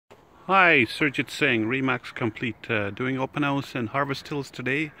Hi, Surjit Singh, Remax Complete, doing open house in Havest Hills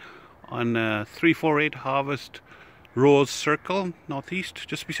today on 348 Havest Rose Circle, northeast,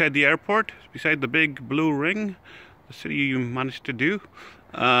 just beside the airport, beside the big blue ring, the city you managed to do.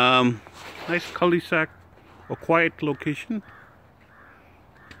 Nice cul-de-sac, a quiet location,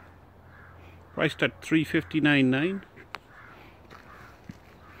 priced at $359,900.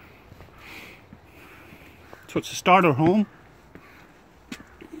 So it's a starter home.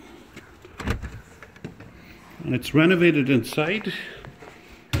 And it's renovated inside.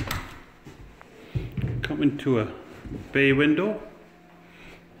 Come into a bay window.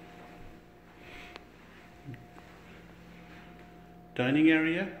 Dining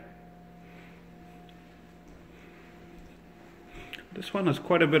area. This one has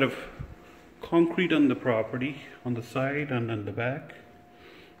quite a bit of concrete on the property, on the side and on the back.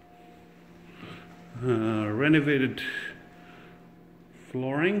 Renovated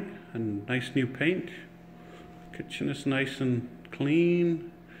flooring and nice new paint. Kitchen is nice and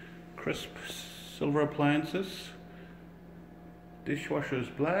clean, crisp silver appliances. Dishwasher is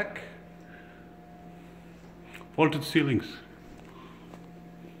black. Vaulted ceilings.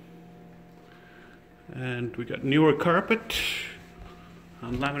 And we got newer carpet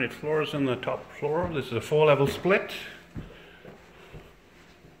and laminate floors on the top floor. This is a 4-level split.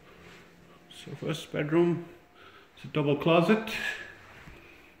 So first bedroom, it's a double closet.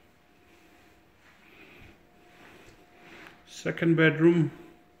 Second bedroom,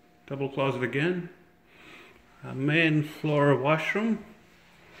 double closet again. A main floor washroom.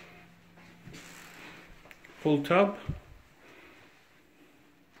 Full tub.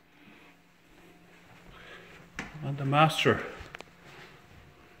 And the master.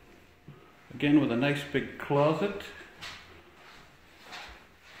 Again with a nice big closet.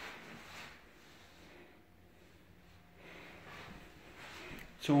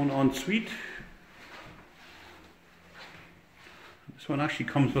 Its own ensuite. This one actually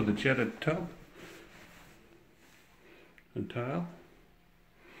comes with a jetted tub and tile.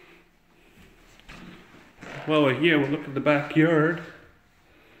 While we're here, we'll look at the backyard.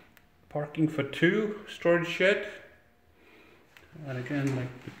 Parking for 2, storage shed. And again,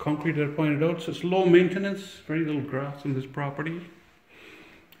 like the concrete that I pointed out, so it's low maintenance, very little grass on this property.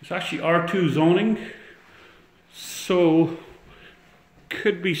 It's actually R2 zoning, so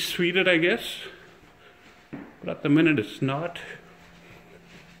could be suited, I guess, but at the minute it's not.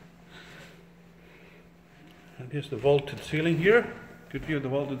 And here's the vaulted ceiling here. Good view of the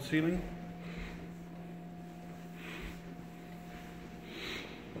vaulted ceiling.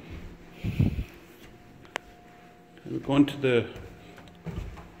 And we're going to the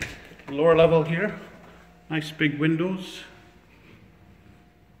lower level here. Nice big windows.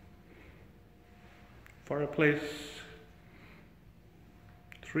 Fireplace.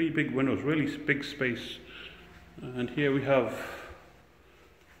 3 big windows, really big space. And here we have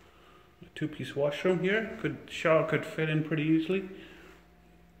 2-piece washroom here. Shower could fit in pretty easily.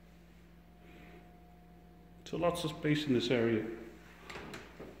 So lots of space in this area.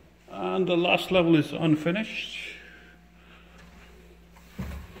 And the last level is unfinished.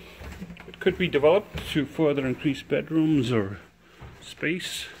 It could be developed to further increase bedrooms or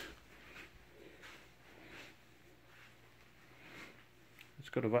space. It's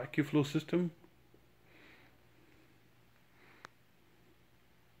got a vacuum flow system.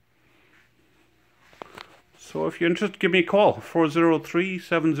 So if you're interested, give me a call,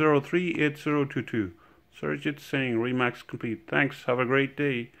 403-703-8022. Surjit Singh, Remax Complete. Thanks, have a great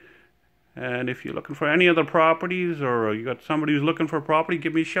day. And if you're looking for any other properties or you got somebody who's looking for a property,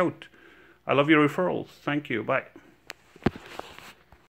 give me a shout. I love your referrals. Thank you, bye.